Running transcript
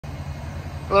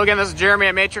Hello again, this is Jeremy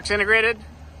at Matrix Integrated,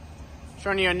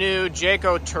 showing you a new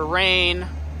Jayco Terrain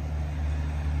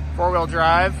 4-wheel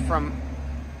drive from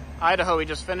Idaho we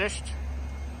just finished.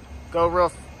 Go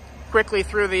real quickly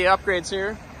through the upgrades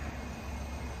here.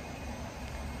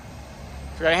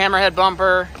 We got a Hammerhead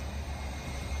bumper,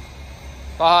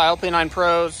 Baja LP9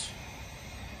 Pros,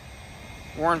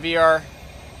 Warren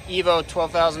VREVO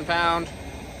 12,000 pound.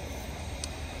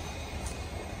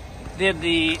 Did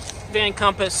the van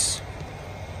compass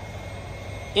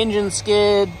engine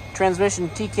skid, transmission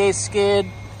TK skid.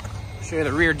 Show you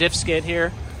the rear diff skid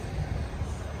here.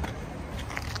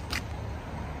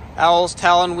 Owl's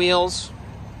Talon wheels,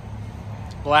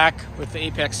 black with the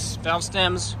apex valve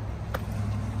stems.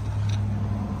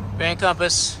 Van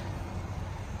compass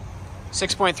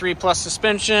 6.3 plus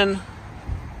suspension.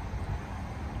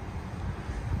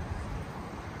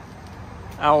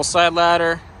 Owl side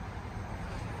ladder.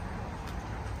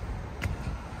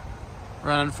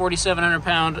 Running 4,700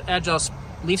 pound Agile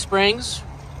leaf springs.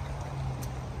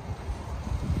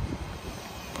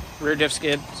 Rear diff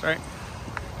skid, sorry.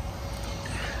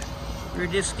 Rear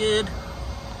diff skid.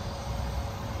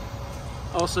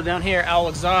 Also down here, Owl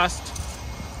exhaust.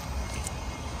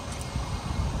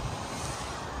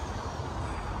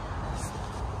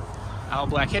 Owl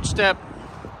black hitch step.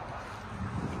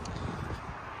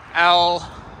 Owl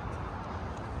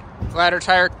ladder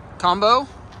tire combo.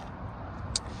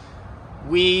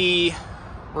 We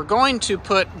were going to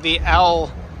put the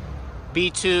Owl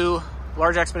B2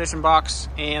 large expedition box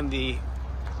and the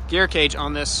gear cage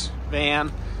on this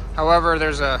van. However,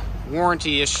 there's a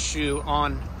warranty issue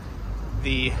on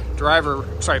the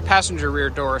passenger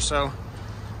rear door, so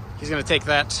he's going to take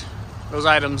those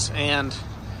items and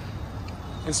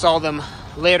install them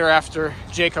later after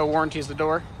Jayco warranties the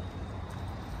door.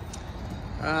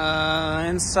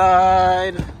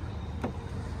 Inside,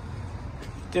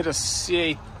 did a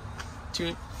CA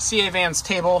Vans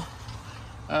table.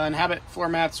 Inhabit floor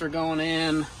mats are going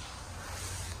in.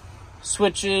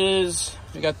 Switches,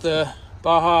 we got the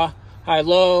Baja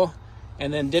high-low,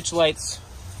 and then ditch lights,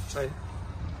 which I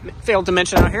failed to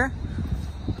mention out here.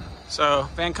 So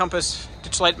van compass,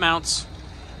 ditch light mounts,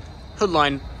 hood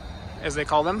line as they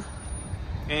call them,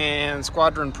 and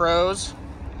Squadron Pros.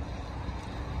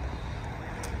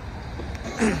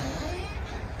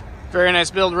 Very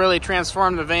nice build, really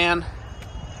transformed the van.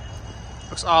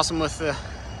 Looks awesome with the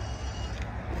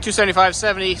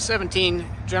 275/70 17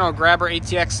 General Grabber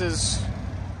ATXs,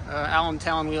 Allen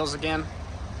Talon wheels again.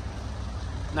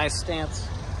 Nice stance.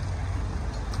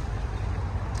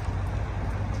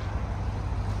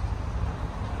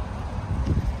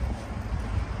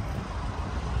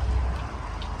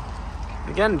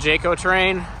 Again, Jayco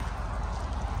Terrain.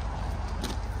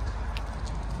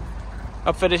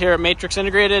 Upfitted here at Matrix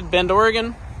Integrated, Bend,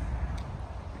 Oregon.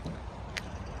 If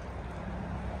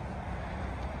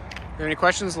you have any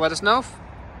questions, let us know.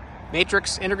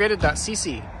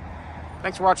 matrixintegrated.cc.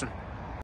 Thanks for watching.